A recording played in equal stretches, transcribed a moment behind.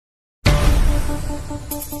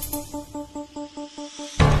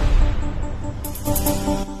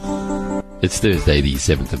It's Thursday, the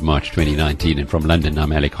 7th of March 2019, and from London,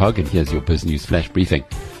 I'm Alec Hogg, and here's your Biz News Flash Briefing.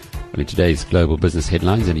 Well, in today's global business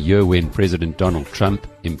headlines, in a year when President Donald Trump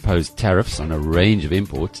imposed tariffs on a range of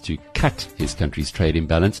imports to cut his country's trade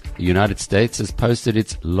imbalance, the United States has posted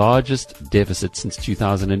its largest deficit since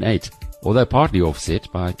 2008. Although partly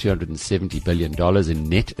offset by $270 billion in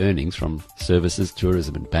net earnings from services,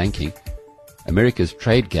 tourism and banking, America's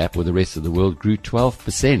trade gap with the rest of the world grew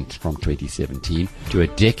 12% from 2017 to a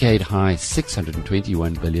decade-high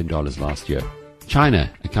 $621 billion last year. China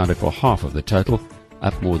accounted for half of the total,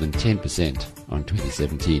 up more than 10% on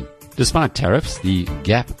 2017. Despite tariffs, the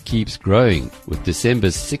gap keeps growing, with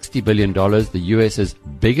December's $60 billion the US's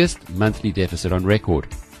biggest monthly deficit on record.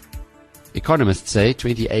 Economists say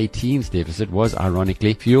 2018's deficit was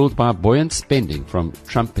ironically fueled by buoyant spending from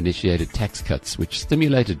Trump-initiated tax cuts, which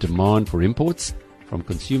stimulated demand for imports from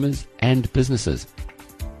consumers and businesses.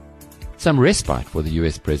 Some respite for the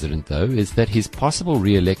US president, though, is that his possible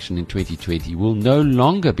re-election in 2020 will no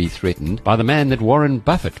longer be threatened by the man that Warren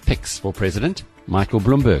Buffett picks for president, Michael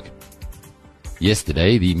Bloomberg.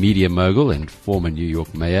 Yesterday, the media mogul and former New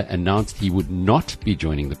York mayor announced he would not be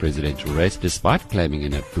joining the presidential race, despite claiming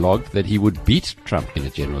in a blog that he would beat Trump in a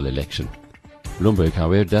general election. Bloomberg,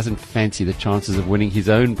 however, doesn't fancy the chances of winning his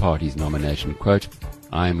own party's nomination. Quote,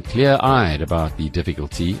 "I am clear-eyed about the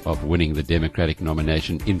difficulty of winning the Democratic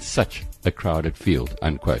nomination in such a crowded field,"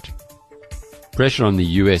 unquote. Pressure on the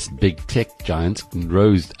US big tech giants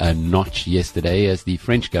rose a notch yesterday as the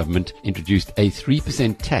French government introduced a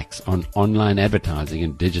 3% tax on online advertising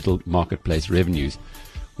and digital marketplace revenues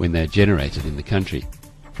when they are generated in the country.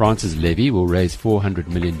 France's levy will raise 400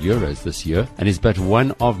 million euros this year and is but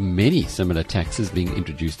one of many similar taxes being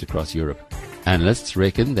introduced across Europe. Analysts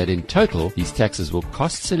reckon that in total, these taxes will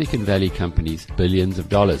cost Silicon Valley companies billions of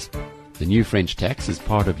dollars. The new French tax is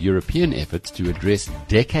part of European efforts to address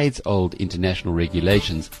decades-old international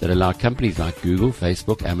regulations that allow companies like Google,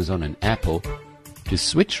 Facebook, Amazon and Apple to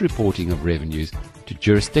switch reporting of revenues to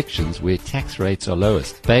jurisdictions where tax rates are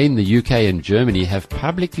lowest. Spain, the UK and Germany have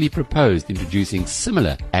publicly proposed introducing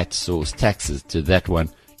similar at-source taxes to that one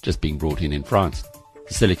just being brought in France.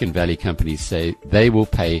 The Silicon Valley companies say they will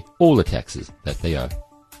pay all the taxes that they owe.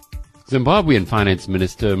 Zimbabwean Finance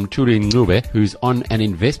Minister Mthuli Ncube, who's on an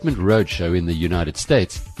investment roadshow in the United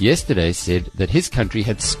States, yesterday said that his country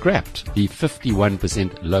had scrapped the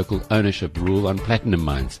 51% local ownership rule on platinum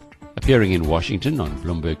mines. Appearing in Washington on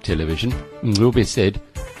Bloomberg Television, Ncube said,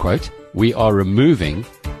 quote, "We are removing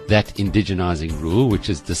that indigenizing rule which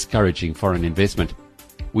is discouraging foreign investment.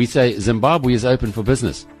 We say Zimbabwe is open for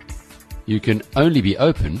business. You can only be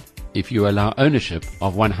open if you allow ownership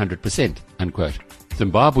of 100%, unquote.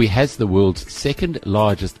 Zimbabwe has the world's second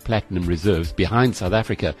largest platinum reserves behind South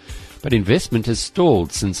Africa, but investment has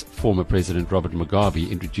stalled since former President Robert Mugabe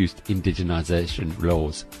introduced indigenization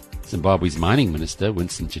laws. Zimbabwe's mining minister,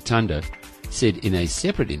 Winston Chitando, said in a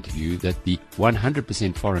separate interview that the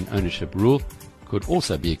 100% foreign ownership rule could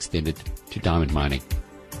also be extended to diamond mining.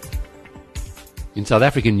 In South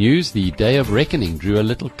African news, the day of reckoning drew a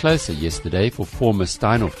little closer yesterday for former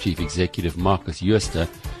Steinhoff chief executive Markus Jooste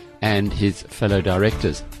and his fellow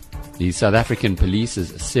directors. The South African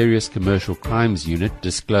Police's Serious Commercial Crimes Unit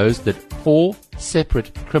disclosed that 4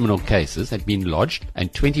 separate criminal cases had been lodged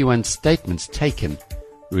and 21 statements taken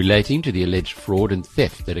relating to the alleged fraud and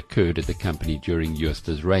theft that occurred at the company during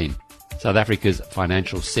Jooste's reign. South Africa's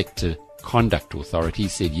Financial Sector Conduct Authority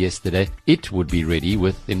said yesterday it would be ready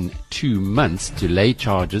within 2 months to lay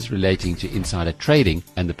charges relating to insider trading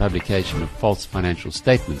and the publication of false financial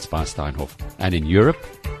statements by Steinhoff. And in Europe,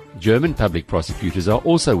 German public prosecutors are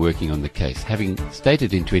also working on the case, having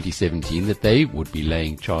stated in 2017 that they would be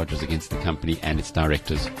laying charges against the company and its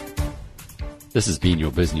directors. This has been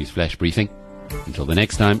your Biz News Flash Briefing. Until the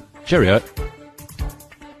next time, cheerio.